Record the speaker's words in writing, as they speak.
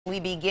We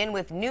begin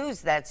with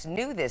news that's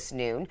new this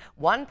noon.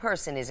 One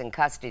person is in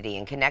custody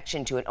in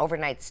connection to an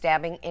overnight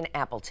stabbing in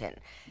Appleton.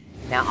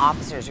 Now,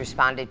 officers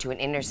responded to an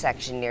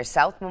intersection near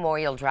South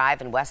Memorial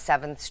Drive and West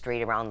 7th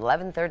Street around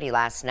 11:30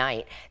 last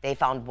night. They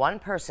found one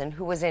person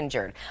who was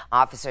injured.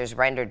 Officers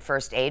rendered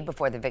first aid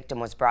before the victim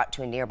was brought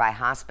to a nearby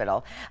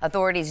hospital.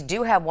 Authorities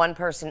do have one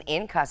person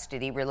in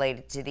custody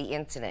related to the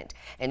incident.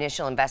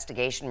 Initial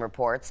investigation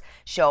reports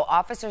show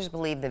officers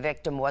believe the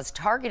victim was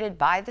targeted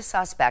by the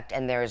suspect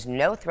and there is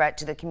no threat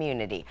to the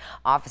community.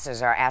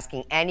 Officers are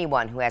asking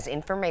anyone who has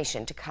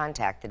information to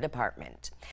contact the department.